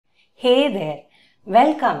Hey there,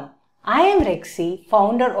 welcome. I am Rexy,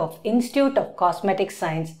 founder of Institute of Cosmetic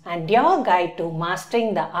Science and your guide to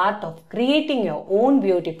mastering the art of creating your own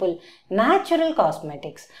beautiful natural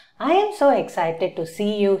cosmetics. I am so excited to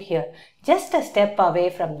see you here, just a step away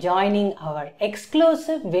from joining our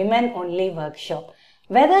exclusive women-only workshop.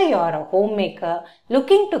 Whether you are a homemaker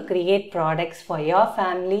looking to create products for your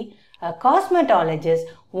family, a cosmetologist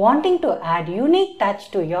wanting to add unique touch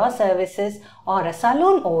to your services, or a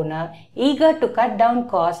salon owner eager to cut down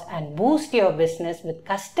costs and boost your business with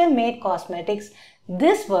custom-made cosmetics,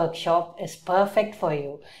 this workshop is perfect for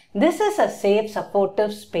you. This is a safe,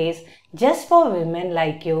 supportive space just for women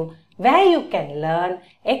like you, where you can learn,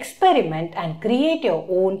 experiment and create your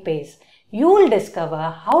own pace. You will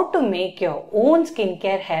discover how to make your own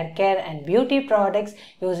skincare, hair care and beauty products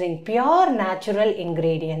using pure natural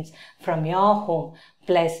ingredients from your home.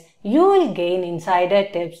 Plus, you will gain insider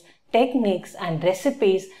tips, techniques and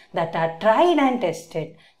recipes that are tried and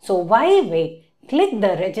tested. So why wait? Click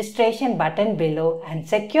the registration button below and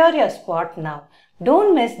secure your spot now.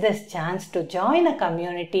 Don't miss this chance to join a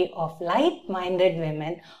community of like-minded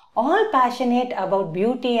women all passionate about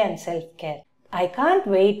beauty and self-care. I can't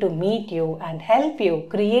wait to meet you and help you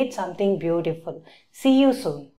create something beautiful. See you soon.